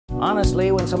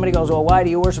Honestly, when somebody goes, well, why do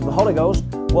you worship the Holy Ghost?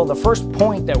 Well, the first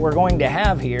point that we're going to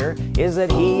have here is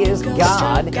that He is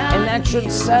God, and that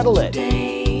should settle it.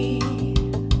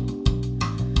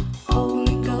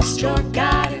 Holy Ghost, your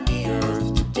God in the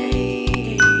earth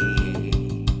today.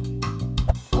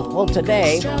 Well,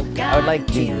 today I would like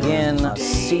to begin a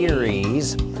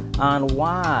series on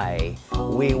why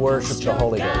we worship the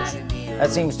Holy Ghost. That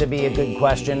seems to be a good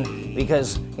question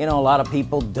because, a lot of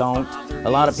people don't. A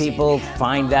lot of people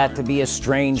find that to be a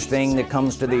strange thing that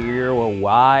comes to the ear. Well,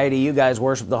 why do you guys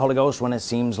worship the Holy Ghost when it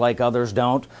seems like others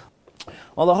don't?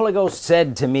 Well, the Holy Ghost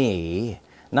said to me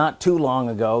not too long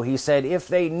ago, He said, if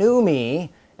they knew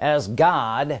me as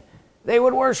God, they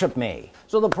would worship me.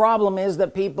 So the problem is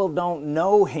that people don't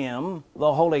know Him,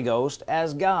 the Holy Ghost,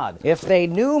 as God. If they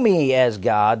knew me as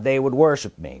God, they would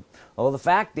worship me. Well, the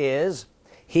fact is,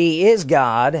 He is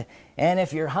God, and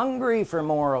if you're hungry for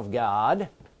more of God,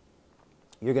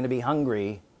 you're going to be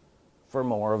hungry for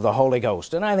more of the Holy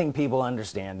Ghost. And I think people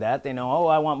understand that. They know,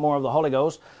 I want more of the Holy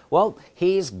Ghost. Well,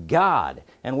 He's God,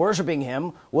 and worshiping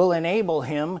Him will enable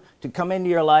Him to come into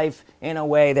your life in a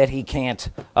way that He can't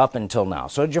up until now.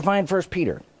 So did you find 1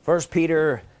 Peter? 1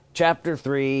 Peter chapter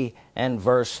 3 and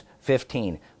verse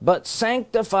 15. But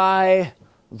sanctify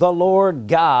the Lord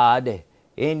God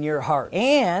in your heart,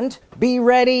 and be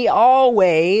ready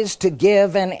always to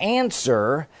give an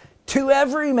answer to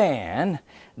every man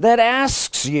that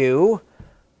asks you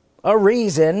a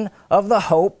reason of the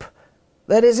hope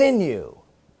that is in you.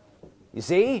 You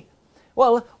see?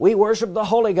 Well, we worship the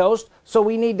Holy Ghost, so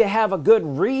we need to have a good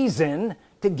reason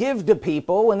to give to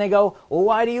people when they go, well,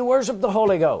 why do you worship the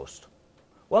Holy Ghost?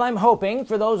 Well, I'm hoping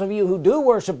for those of you who do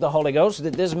worship the Holy Ghost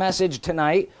that this message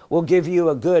tonight will give you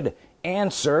a good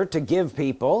answer to give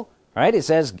people, right? It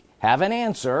says have an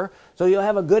answer, so you'll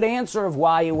have a good answer of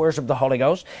why you worship the Holy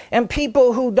Ghost. And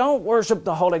people who don't worship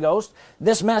the Holy Ghost,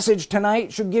 this message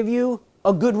tonight should give you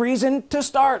a good reason to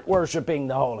start worshiping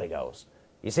the Holy Ghost.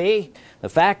 You see, the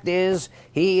fact is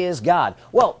He is God.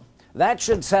 Well, that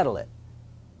should settle it.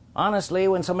 Honestly,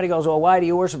 when somebody goes, well, why do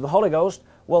you worship the Holy Ghost?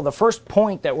 Well, the first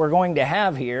point that we're going to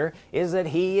have here is that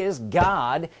He is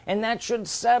God, and that should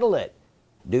settle it.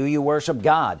 Do you worship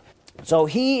God? So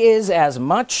He is as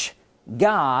much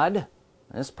God.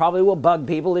 This probably will bug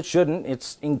people. It shouldn't.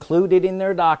 It's included in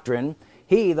their doctrine.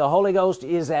 He, the Holy Ghost,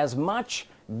 is as much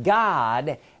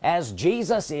God as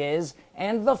Jesus is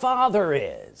and the Father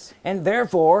is, and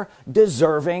therefore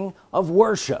deserving of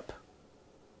worship.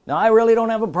 Now, I really don't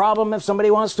have a problem if somebody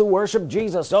wants to worship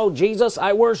Jesus. Oh, Jesus,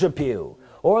 I worship you.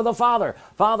 Or the Father.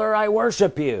 Father, I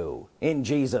worship you in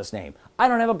Jesus' name. I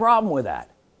don't have a problem with that.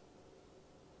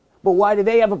 But why do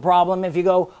they have a problem if you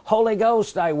go, Holy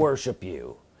Ghost, I worship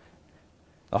you?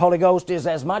 The Holy Ghost is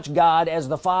as much God as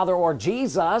the Father or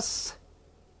Jesus,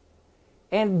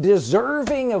 and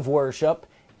deserving of worship,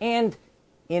 and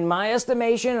in my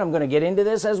estimation, I'm going to get into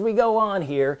this as we go on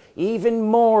here, even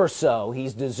more so,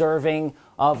 He's deserving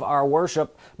of our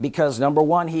worship because, number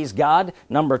one, He's God.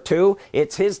 Number two,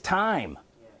 it's His time.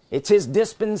 It's His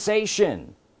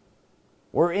dispensation.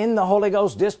 We're in the Holy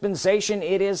Ghost dispensation.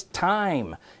 It is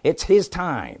time. It's His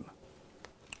time.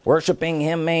 Worshiping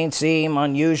Him may seem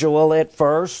unusual at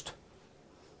first.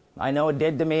 I know it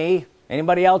did to me.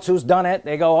 Anybody else who's done it,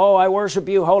 they go, oh, I worship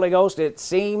you, Holy Ghost. It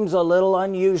seems a little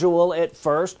unusual at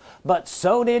first, but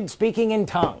so did speaking in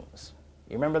tongues.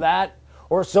 You remember that?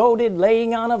 Or so did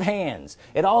laying on of hands.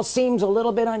 It all seems a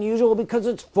little bit unusual because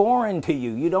it's foreign to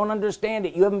you. You don't understand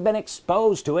it. You haven't been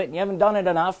exposed to it, and you haven't done it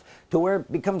enough to where it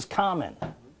becomes common.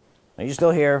 Are you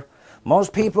still here?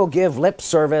 Most people give lip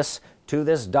service to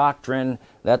this doctrine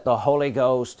that the Holy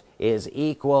Ghost is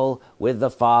equal with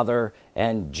the Father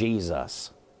and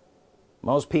Jesus.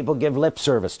 Most people give lip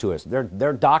service to us.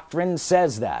 Their doctrine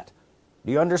says that.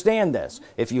 Do you understand this?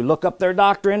 If you look up their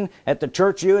doctrine at the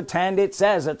church you attend, it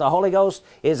says that the Holy Ghost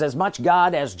is as much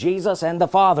God as Jesus and the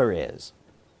Father is.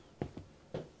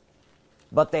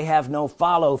 But they have no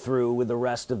follow-through with the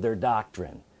rest of their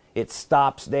doctrine. It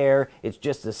stops there. It's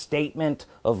just a statement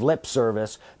of lip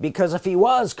service, because if He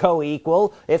was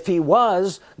co-equal, if He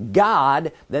was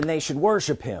God, then they should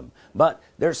worship Him. But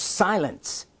there's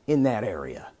silence in that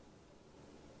area.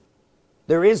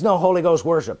 There is no Holy Ghost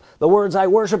worship. The words, I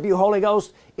worship you, Holy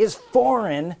Ghost, is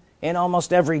foreign in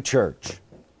almost every church.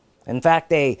 In fact,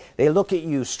 they look at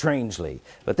you strangely.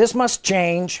 But this must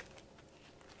change.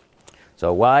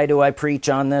 So why do I preach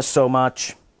on this so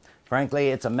much? Frankly,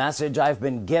 it's a message I've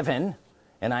been given,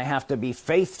 and I have to be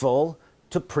faithful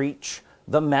to preach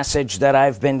the message that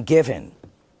I've been given.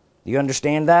 Do you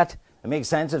understand that? It makes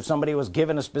sense if somebody was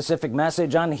given a specific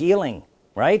message on healing.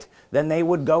 right? Then they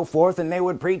would go forth and they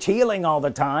would preach healing all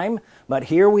the time. But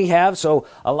here we have, so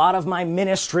a lot of my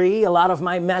ministry, a lot of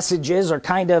my messages are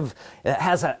kind of, it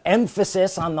has an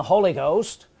emphasis on the Holy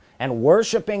Ghost and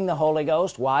worshiping the Holy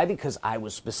Ghost. Why? Because I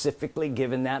was specifically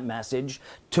given that message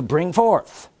to bring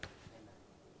forth.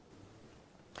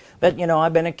 But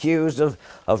I've been accused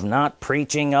of not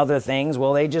preaching other things.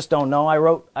 Well, they just don't know.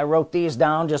 I wrote these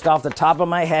down just off the top of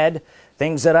my head,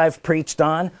 things that I've preached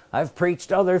on. I've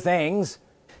preached other things.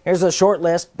 Here's a short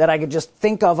list that I could just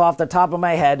think of off the top of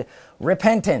my head.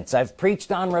 Repentance. I've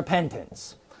preached on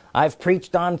repentance. I've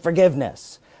preached on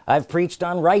forgiveness. I've preached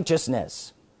on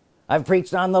righteousness. I've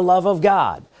preached on the love of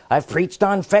God. I've preached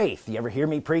on faith. You ever hear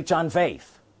me preach on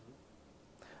faith?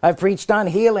 I've preached on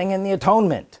healing and the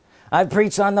atonement. I've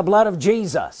preached on the blood of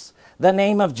Jesus, the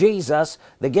name of Jesus,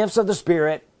 the gifts of the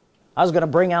Spirit. I was going to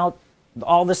bring out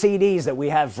all the CDs that we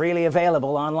have freely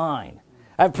available online.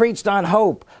 I've preached on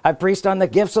hope. I've preached on the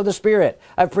gifts of the Spirit.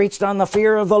 I've preached on the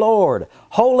fear of the Lord,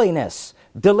 holiness,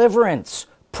 deliverance,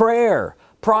 prayer,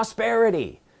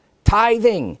 prosperity,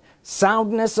 tithing,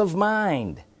 soundness of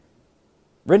mind,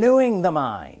 renewing the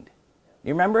mind.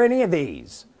 You remember any of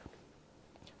these?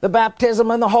 The baptism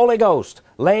in the Holy Ghost,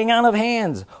 laying on of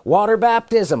hands, water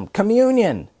baptism,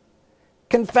 communion,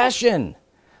 confession,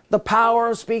 the power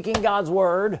of speaking God's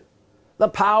word, the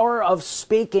power of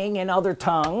speaking in other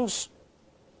tongues,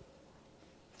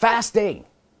 fasting.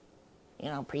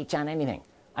 Preach on anything.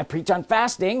 I preach on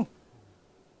fasting,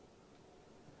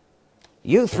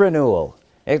 youth renewal,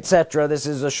 etc. This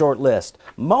is a short list.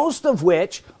 Most of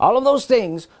which, all of those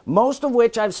things, most of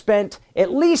which I've spent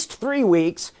at least 3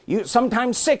 weeks,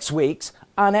 sometimes 6 weeks,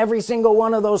 on every single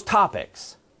one of those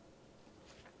topics.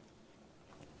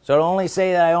 So to only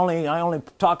say that I only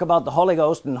talk about the Holy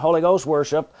Ghost and Holy Ghost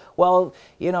worship, well,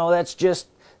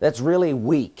 that's really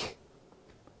weak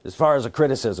as far as a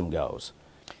criticism goes.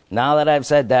 Now that I've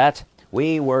said that,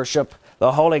 we worship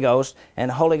the Holy Ghost,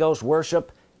 and Holy Ghost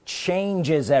worship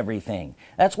changes everything.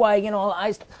 That's why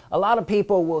a lot of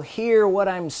people will hear what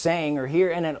I'm saying or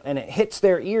hear and it hits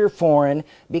their ear foreign,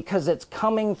 because it's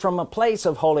coming from a place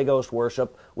of Holy Ghost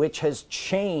worship which has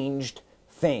changed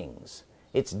things.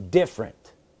 It's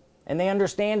different, and they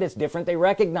understand it's different. They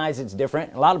recognize it's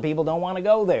different. A lot of people don't want to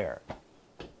go there.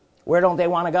 Where don't they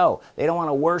want to go? They don't want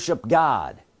to worship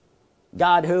God.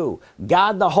 God who?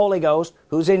 God the Holy Ghost,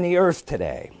 who's in the earth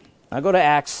today. Now go to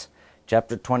Acts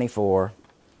chapter 24.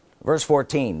 Verse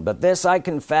 14, but this I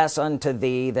confess unto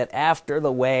thee, that after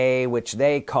the way which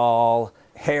they call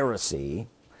heresy,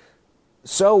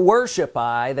 so worship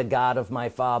I the God of my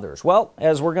fathers. Well,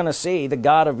 as we're going to see, the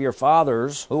God of your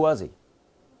fathers, who was he?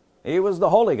 He was the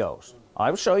Holy Ghost.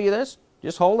 I will show you this.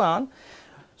 Just hold on.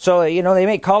 So, they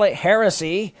may call it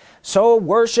heresy. So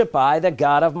worship I the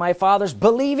God of my fathers,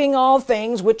 believing all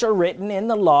things which are written in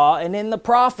the law and in the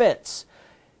prophets.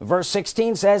 Verse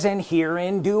 16 says, and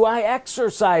herein do I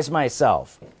exercise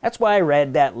myself. That's why I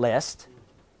read that list.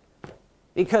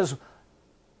 Because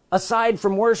aside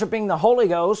from worshiping the Holy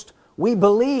Ghost, we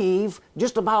believe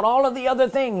just about all of the other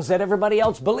things that everybody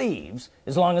else believes,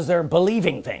 as long as they're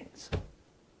believing things.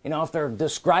 If they're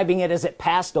describing it as it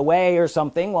passed away or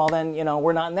something, well then,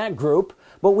 we're not in that group.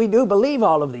 But we do believe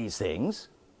all of these things.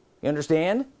 You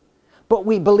understand? But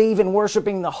we believe in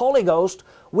worshiping the Holy Ghost,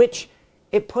 which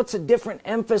it puts a different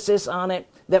emphasis on it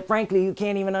that frankly you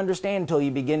can't even understand until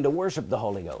you begin to worship the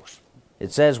Holy Ghost.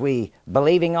 It says we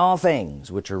believing all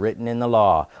things which are written in the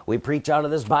law. We preach out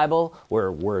of this Bible.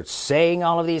 We're saying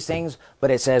all of these things, but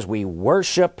it says we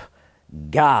worship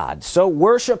God. So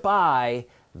worship I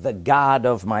the God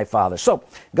of my father. So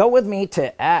go with me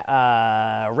to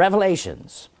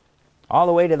Revelations, all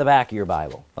the way to the back of your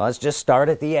Bible. Let's just start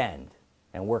at the end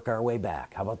and work our way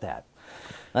back. How about that?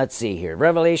 Let's see here.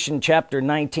 Revelation chapter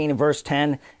 19 and verse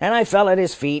 10. And I fell at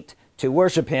his feet to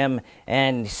worship him,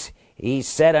 and he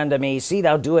said unto me, see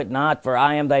thou do it not, for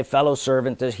I am thy fellow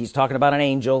servant. He's talking about an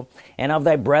angel. And of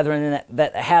thy brethren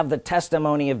that have the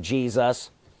testimony of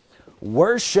Jesus.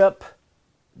 Worship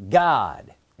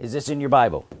God. Is this in your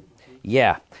Bible?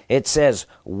 Yeah. It says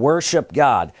worship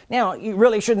God. Now, you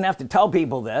really shouldn't have to tell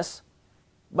people this,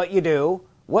 but you do.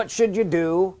 What should you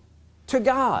do to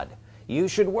God? You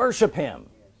should worship him.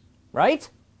 Right?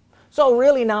 So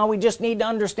really now we just need to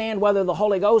understand whether the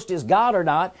Holy Ghost is God or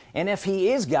not, and if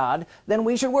he is God, then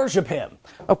we should worship him,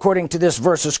 according to this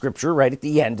verse of Scripture right at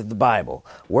the end of the Bible.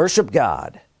 Worship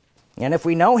God. And if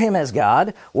we know him as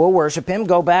God, we'll worship him.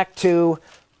 Go back to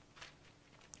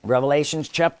Revelation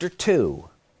chapter 2.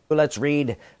 Let's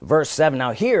read verse 7.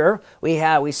 Now here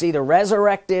we see the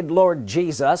resurrected Lord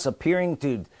Jesus appearing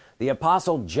to the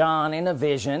Apostle John in a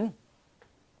vision.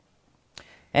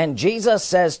 And Jesus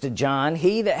says to John,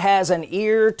 he that has an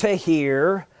ear to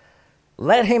hear,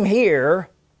 let him hear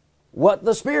what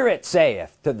the Spirit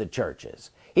saith to the churches.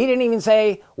 He didn't even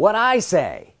say what I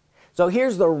say. So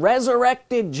here's the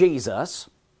resurrected Jesus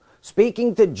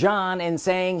speaking to John and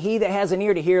saying, he that has an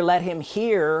ear to hear, let him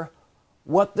hear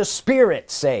what the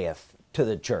Spirit saith to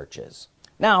the churches.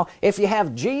 Now, if you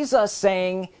have Jesus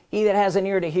saying, he that has an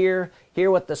ear to hear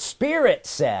what the Spirit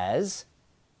says,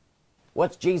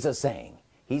 what's Jesus saying?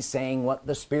 He's saying what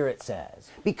the Spirit says,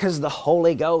 because the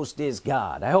Holy Ghost is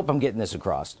God. I hope I'm getting this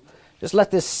across. Just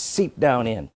let this seep down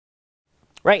in.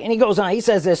 Right, and he goes on, he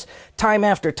says this time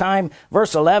after time.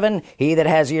 Verse 11, he that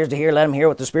has ears to hear, let him hear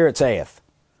what the Spirit saith.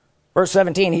 Verse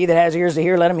 17, he that has ears to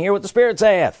hear, let him hear what the Spirit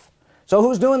saith. So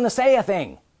who's doing the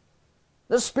say-a-thing?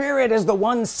 The Spirit is the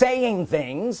one saying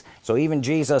things. So even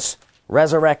Jesus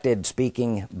resurrected,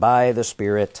 speaking by the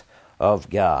Spirit of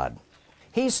God.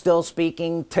 He's still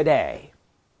speaking today.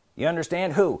 You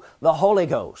understand? Who? The Holy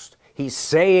Ghost. He's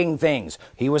saying things.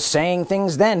 He was saying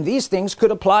things then. These things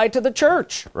could apply to the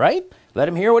church, right? Let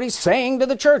him hear what he's saying to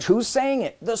the church. Who's saying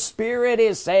it? The Spirit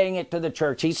is saying it to the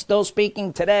church. He's still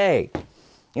speaking today.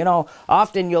 You know,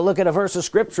 often you'll look at a verse of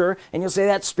Scripture and you'll say,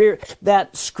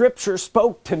 that Scripture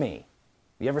spoke to me.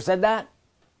 You ever said that?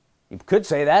 You could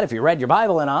say that if you read your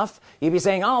Bible enough. You'd be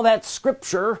saying, oh, that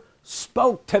Scripture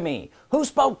spoke to me. Who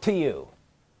spoke to you?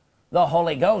 The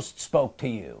Holy Ghost spoke to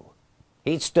you.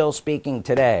 He's still speaking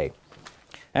today.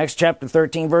 Acts chapter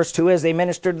 13 verse 2, as they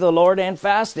ministered to the Lord and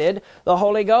fasted, the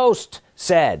Holy Ghost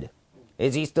said.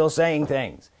 Is he still saying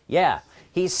things? Yeah.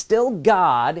 He's still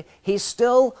God. He's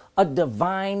still a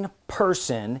divine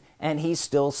person, and he's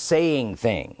still saying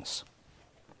things.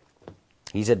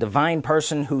 He's a divine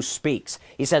person who speaks.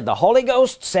 He said, the Holy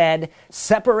Ghost said,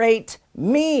 separate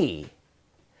me,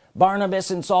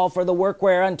 Barnabas and Saul, for the work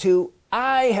whereunto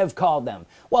I have called them.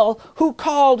 Well, who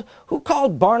called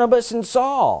Barnabas and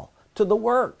Saul to the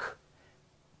work?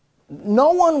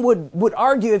 No one would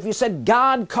argue if you said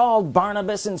God called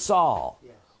Barnabas and Saul.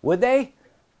 Yes. Would they?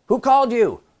 Who called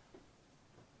you?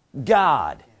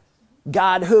 God. Yes.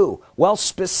 God who? Well,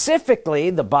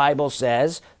 specifically, the Bible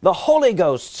says, the Holy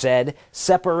Ghost said,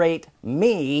 separate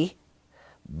me,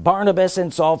 Barnabas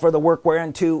and Saul, for the work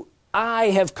whereunto I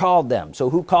have called them. So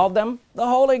who called them? The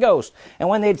Holy Ghost. And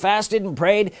when they'd fasted and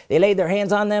prayed, they laid their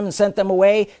hands on them and sent them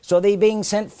away. So they being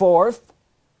sent forth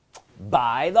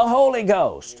by the Holy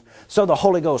Ghost. So the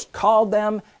Holy Ghost called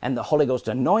them, and the Holy Ghost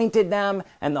anointed them,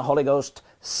 and the Holy Ghost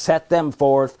set them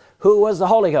forth. Who was the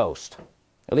Holy Ghost?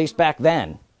 At least back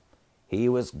then, he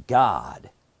was God.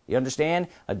 You understand?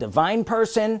 A divine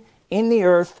person in the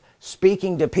earth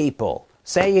speaking to people,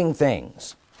 saying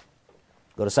things.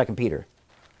 Go to 2 Peter.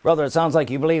 Brother, it sounds like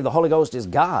you believe the Holy Ghost is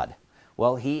God.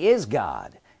 Well, he is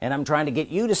God. And I'm trying to get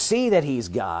you to see that he's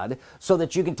God so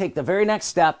that you can take the very next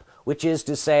step, which is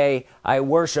to say, I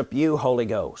worship you, Holy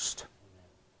Ghost.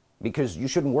 Because you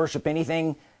shouldn't worship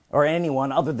anything or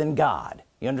anyone other than God.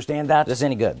 You understand that? Is this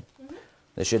any good? Mm-hmm.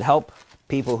 This should help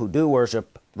people who do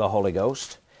worship the Holy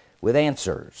Ghost with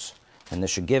answers. And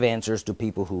this should give answers to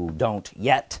people who don't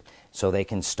yet, so they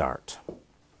can start.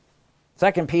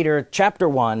 2 Peter chapter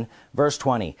 1, verse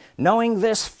 20. Knowing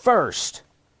this first,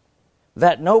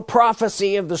 that no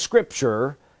prophecy of the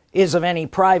Scripture is of any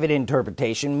private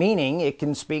interpretation, meaning it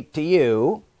can speak to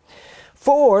you.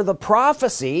 For the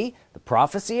prophecy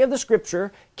of the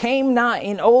Scripture came not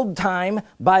in old time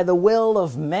by the will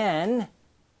of men,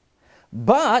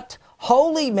 but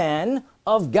holy men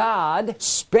of God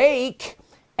spake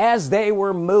as they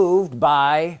were moved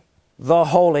by the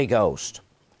Holy Ghost.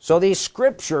 So these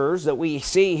scriptures that we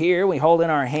see here, we hold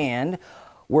in our hand,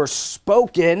 were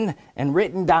spoken and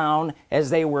written down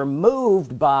as they were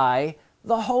moved by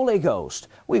the Holy Ghost.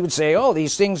 We would say, oh,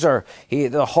 these things are,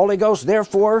 the Holy Ghost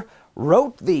therefore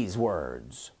wrote these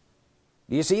words.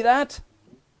 Do you see that?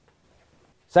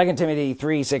 2 Timothy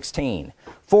 3:16.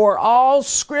 For all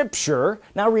scripture,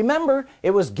 now remember,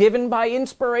 it was given by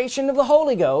inspiration of the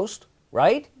Holy Ghost,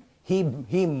 right?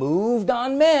 He moved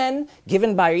on men,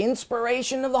 given by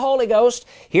inspiration of the Holy Ghost.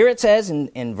 Here it says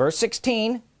in verse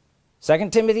 16, 2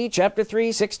 Timothy chapter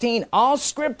 3:16, all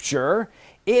scripture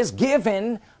is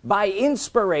given by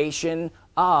inspiration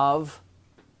of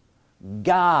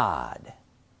God.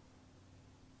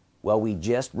 Well, we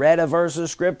just read a verse of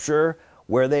scripture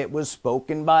where it was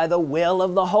spoken by the will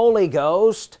of the Holy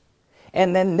Ghost,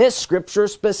 and then this scripture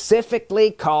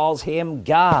specifically calls him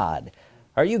God.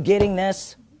 Are you getting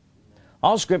this?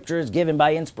 All scripture is given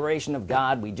by inspiration of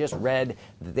God. We just read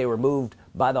that they were moved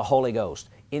by the Holy Ghost.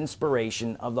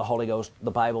 Inspiration of the Holy Ghost.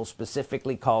 The Bible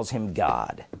specifically calls him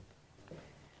God.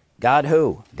 God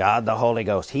who? God the Holy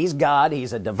Ghost. He's God.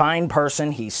 He's a divine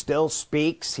person. He still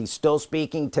speaks. He's still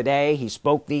speaking today. He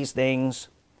spoke these things.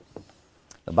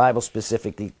 The Bible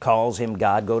specifically calls him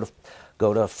God.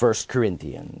 Go to 1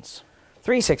 Corinthians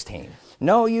 3:16.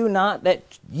 Know you not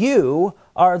that you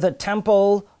are the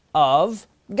temple of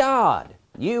God?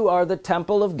 You are the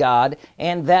temple of God,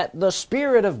 and that the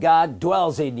Spirit of God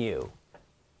dwells in you.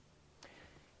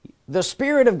 The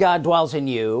Spirit of God dwells in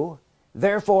you,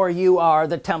 therefore you are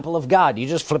the temple of God. You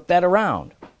just flip that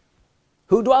around.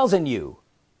 Who dwells in you?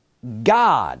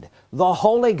 God, the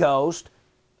Holy Ghost.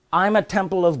 I'm a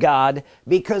temple of God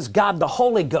because God the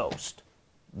Holy Ghost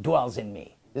dwells in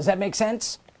me. Does that make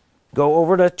sense? Go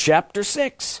over to chapter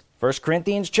 6, 1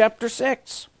 Corinthians chapter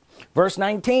 6, verse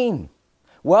 19.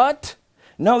 What?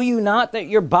 Know you not that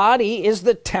your body is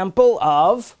the temple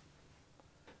of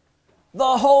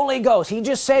the Holy Ghost? He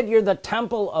just said you're the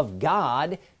temple of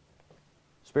God.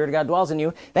 Spirit of God dwells in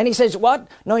you. Then he says, what?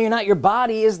 Know you not your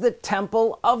body is the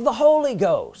temple of the Holy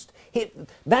Ghost.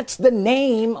 That's the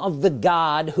name of the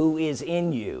God who is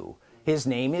in you. His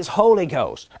name is Holy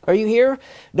Ghost. Are you here?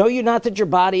 Know you not that your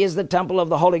body is the temple of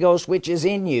the Holy Ghost which is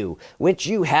in you, which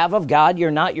you have of God?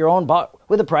 You're not your own, bought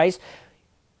with a price.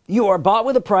 You are bought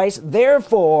with a price.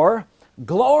 Therefore,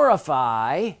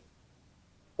 glorify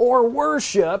or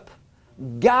worship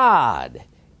God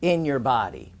in your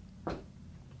body.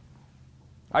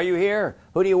 Are you here?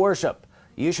 Who do you worship?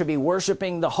 You should be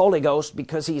worshiping the Holy Ghost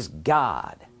because he's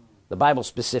God. The Bible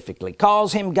specifically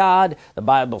calls him God. The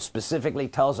Bible specifically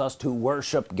tells us to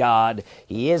worship God.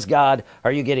 He is God.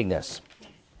 Are you getting this?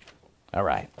 All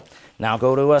right. Now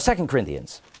go to 2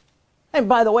 Corinthians. And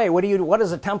by the way, what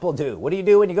does a temple do? What do you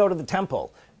do when you go to the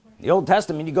temple? In the Old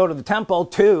Testament, you go to the temple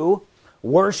to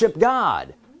worship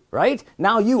God, right?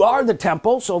 Now you are the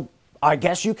temple, so I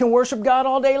guess you can worship God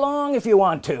all day long if you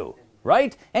want to,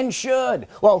 right? And should.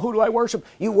 Well, who do I worship?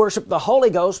 You worship the Holy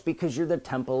Ghost because you're the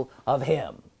temple of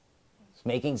him.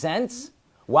 Making sense?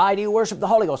 Why do you worship the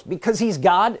Holy Ghost? Because he's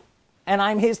God and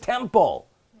I'm his temple.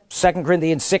 2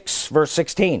 Corinthians 6 verse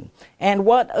 16. And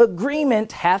what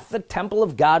agreement hath the temple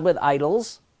of God with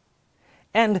idols?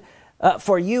 And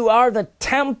for you are the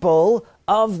temple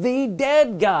of the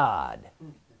dead God.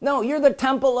 No, you're the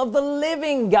temple of the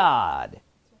living God.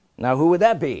 Now who would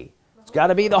that be? It's got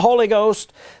to be the Holy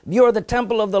Ghost. You're the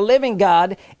temple of the living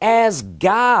God, as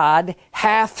God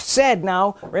hath said.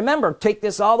 Now, remember, take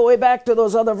this all the way back to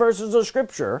those other verses of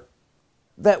Scripture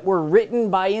that were written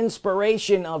by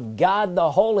inspiration of God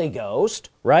the Holy Ghost,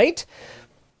 right?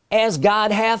 As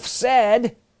God hath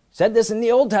said this in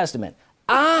the Old Testament,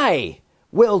 I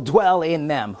will dwell in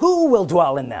them. Who will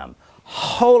dwell in them?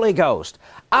 Holy Ghost.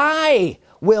 I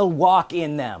will walk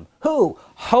in them. Who?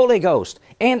 Holy Ghost.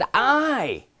 And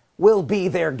I will be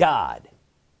their God.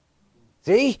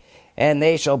 See? And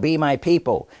they shall be my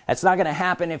people. That's not going to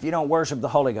happen if you don't worship the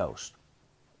Holy Ghost.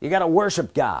 You got to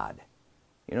worship God.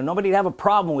 You know, nobody'd have a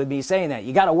problem with me saying that.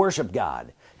 You got to worship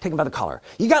God. Take him by the collar.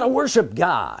 You got to worship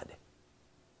God.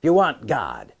 You want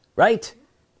God, right?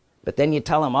 But then you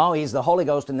tell them, oh, he's the Holy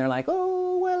Ghost, and they're like,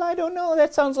 oh, well, I don't know.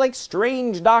 That sounds like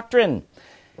strange doctrine.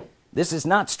 This is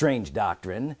not strange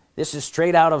doctrine. This is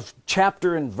straight out of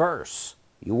chapter and verse.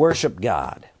 You worship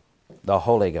God, the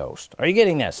Holy Ghost. Are you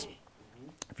getting this?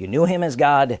 If you knew him as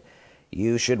God,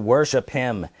 you should worship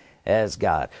him as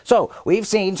God. So we've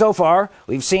seen so far,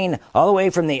 we've seen all the way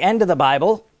from the end of the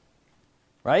Bible,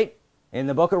 right? In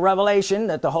the book of Revelation,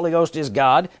 that the Holy Ghost is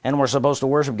God, and we're supposed to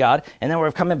worship God. And then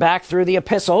we're coming back through the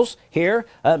epistles here.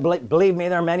 Believe me,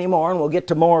 there are many more, and we'll get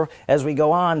to more as we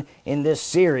go on in this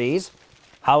series.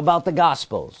 How about the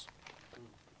Gospels?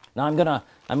 Now I'm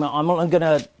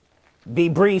gonna be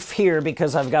brief here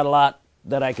because I've got a lot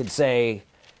that I could say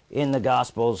in the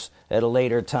Gospels at a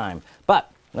later time.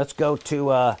 But let's go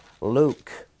to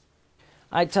Luke.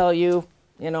 I tell you,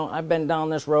 I've been down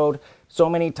this road so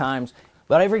many times,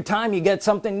 but every time you get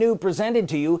something new presented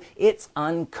to you, it's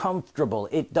uncomfortable.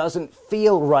 It doesn't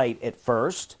feel right at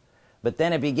first, but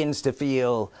then it begins to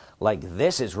feel like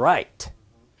this is right,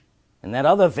 and that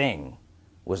other thing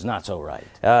was not so right.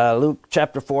 Luke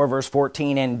chapter 4 verse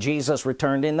 14, and Jesus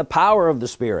returned in the power of the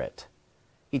Spirit.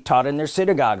 He taught in their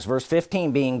synagogues. Verse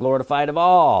 15, being glorified of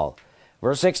all.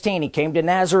 Verse 16, he came to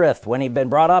Nazareth when he'd been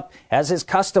brought up as his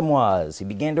custom was. He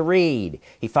began to read.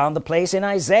 He found the place in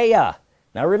Isaiah.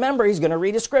 Now remember, he's going to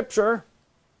read a scripture.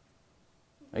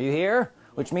 Are you here?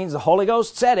 Which means the Holy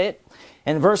Ghost said it.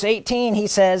 In verse 18, he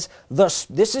says, this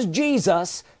is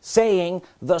Jesus saying,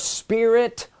 the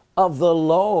Spirit of the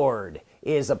Lord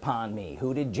is upon me.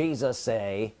 Who did Jesus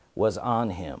say was on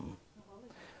him?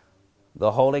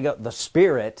 The Holy Ghost, the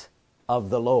Spirit of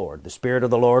the Lord. The Spirit of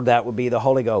the Lord, that would be the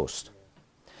Holy Ghost.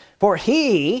 For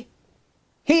he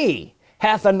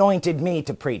hath anointed me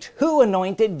to preach. Who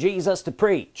anointed Jesus to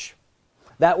preach?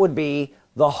 That would be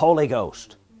the Holy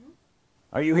Ghost.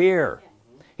 Are you here?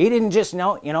 He didn't just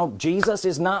know, Jesus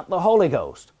is not the Holy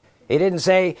Ghost. He didn't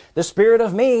say, the Spirit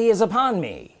of me is upon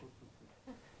me.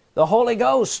 The Holy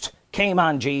Ghost came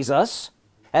on Jesus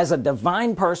as a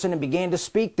divine person and began to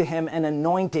speak to him and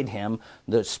anointed him.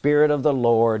 The Spirit of the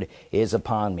Lord is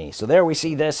upon me. So there we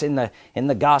see this in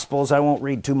the Gospels. I won't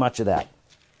read too much of that.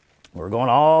 We're going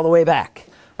all the way back.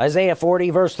 Isaiah 40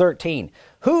 verse 13.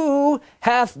 Who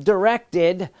hath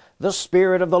directed the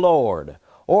Spirit of the Lord,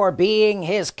 or being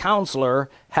his counselor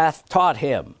hath taught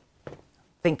him?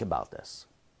 Think about this.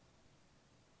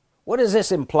 What is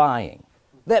this implying?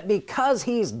 That because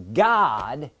he's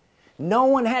God, no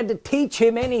one had to teach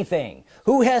him anything.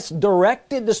 Who has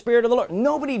directed the Spirit of the Lord?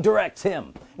 Nobody directs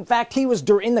him. In fact, he was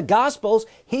in the Gospels,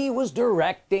 he was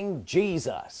directing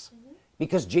Jesus,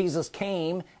 because Jesus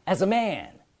came as a man.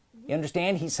 You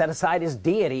understand? He set aside his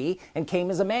deity and came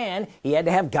as a man. He had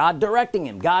to have God directing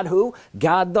him. God who?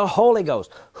 God the Holy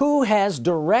Ghost. Who has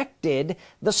directed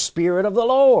the Spirit of the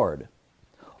Lord,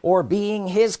 or being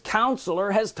his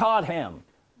counselor has taught him?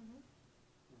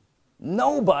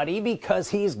 Nobody, because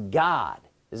he's God.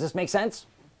 Does this make sense?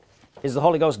 Is the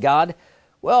Holy Ghost God?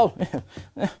 Well,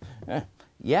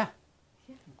 yeah.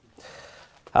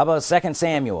 How about 2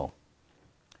 Samuel?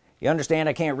 You understand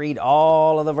I can't read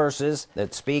all of the verses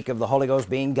that speak of the Holy Ghost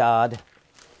being God,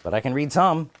 but I can read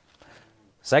some.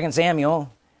 2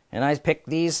 Samuel, and I picked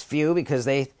these few because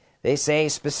they say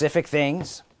specific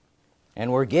things,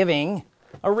 and we're giving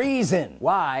a reason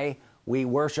why we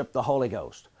worship the Holy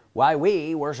Ghost. Why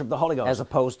we worship the Holy Ghost as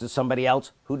opposed to somebody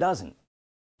else who doesn't.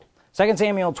 2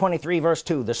 Samuel 23 verse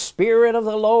 2. The Spirit of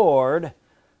the Lord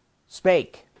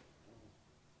spake.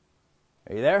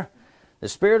 Are you there? The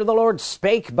Spirit of the Lord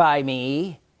spake by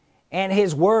me, and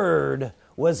his word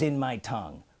was in my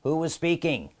tongue. Who was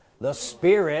speaking? The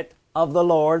Spirit of the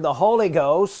Lord, the Holy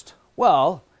Ghost.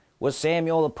 Well, was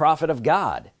Samuel the prophet of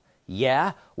God?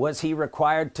 Yeah. Was he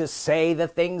required to say the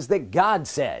things that God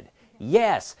said?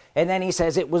 Yes. And then he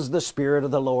says it was the Spirit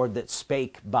of the Lord that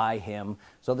spake by him.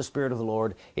 So the Spirit of the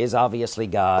Lord is obviously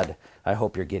God. I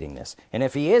hope you're getting this. And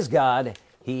if he is God,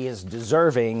 he is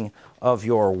deserving of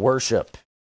your worship.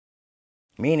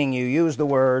 Meaning you use the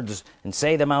words and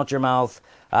say them out your mouth.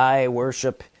 I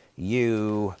worship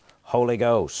you, Holy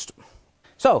Ghost.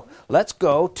 So let's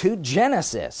go to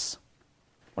Genesis.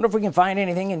 Wonder if we can find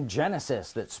anything in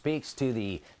Genesis that speaks to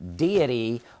the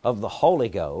deity of the Holy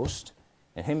Ghost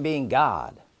and him being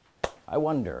God. I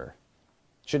wonder.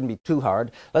 Shouldn't be too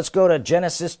hard. Let's go to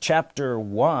Genesis chapter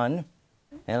 1,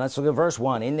 and let's look at verse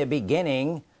 1. In the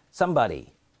beginning,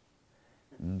 somebody.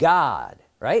 God,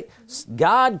 right?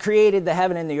 God created the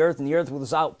heaven and the earth was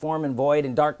without form and void,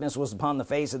 and darkness was upon the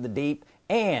face of the deep,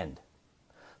 and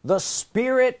the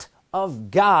Spirit of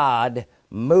God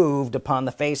moved upon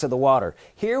the face of the water.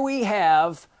 Here we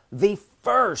have the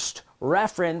first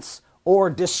reference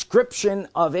or description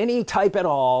of any type at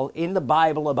all in the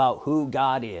Bible about who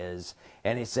God is,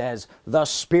 and it says the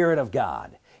Spirit of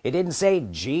God. It didn't say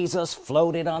Jesus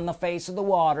floated on the face of the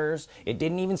waters. It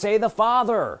didn't even say the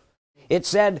Father. It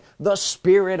said the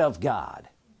Spirit of God.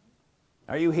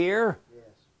 Are you here? Yes.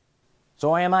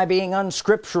 So am I being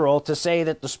unscriptural to say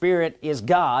that the Spirit is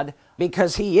God?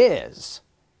 Because he is,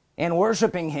 and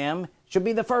worshiping him should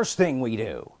be the first thing we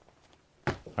do.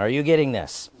 Are you getting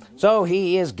this? So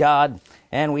he is God,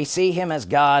 and we see him as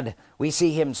God. We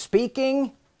see him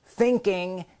speaking,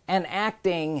 thinking, and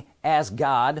acting as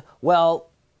God. Well,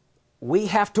 we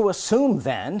have to assume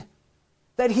then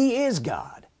that he is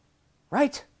God,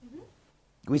 right?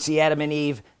 We see Adam and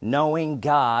Eve knowing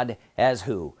God as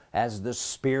who? As the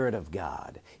Spirit of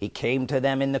God. He came to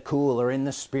them in the cool or in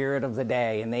the spirit of the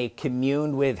day, and they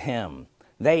communed with him.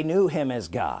 They knew him as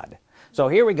God. So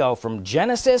here we go from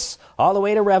Genesis all the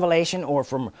way to Revelation, or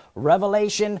from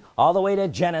Revelation all the way to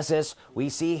Genesis. We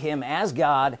see him as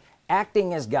God,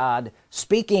 acting as God,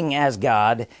 speaking as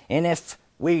God, and if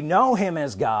we know him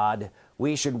as God,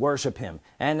 we should worship him.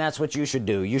 And that's what you should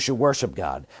do. You should worship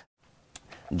God.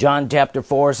 John chapter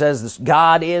 4 says,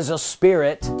 God is a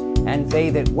spirit, and they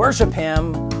that worship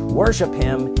him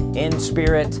in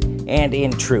spirit and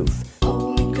in truth.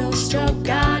 Holy Ghost of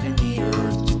God in the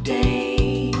earth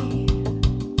today.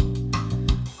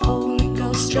 Holy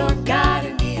Ghost, your God.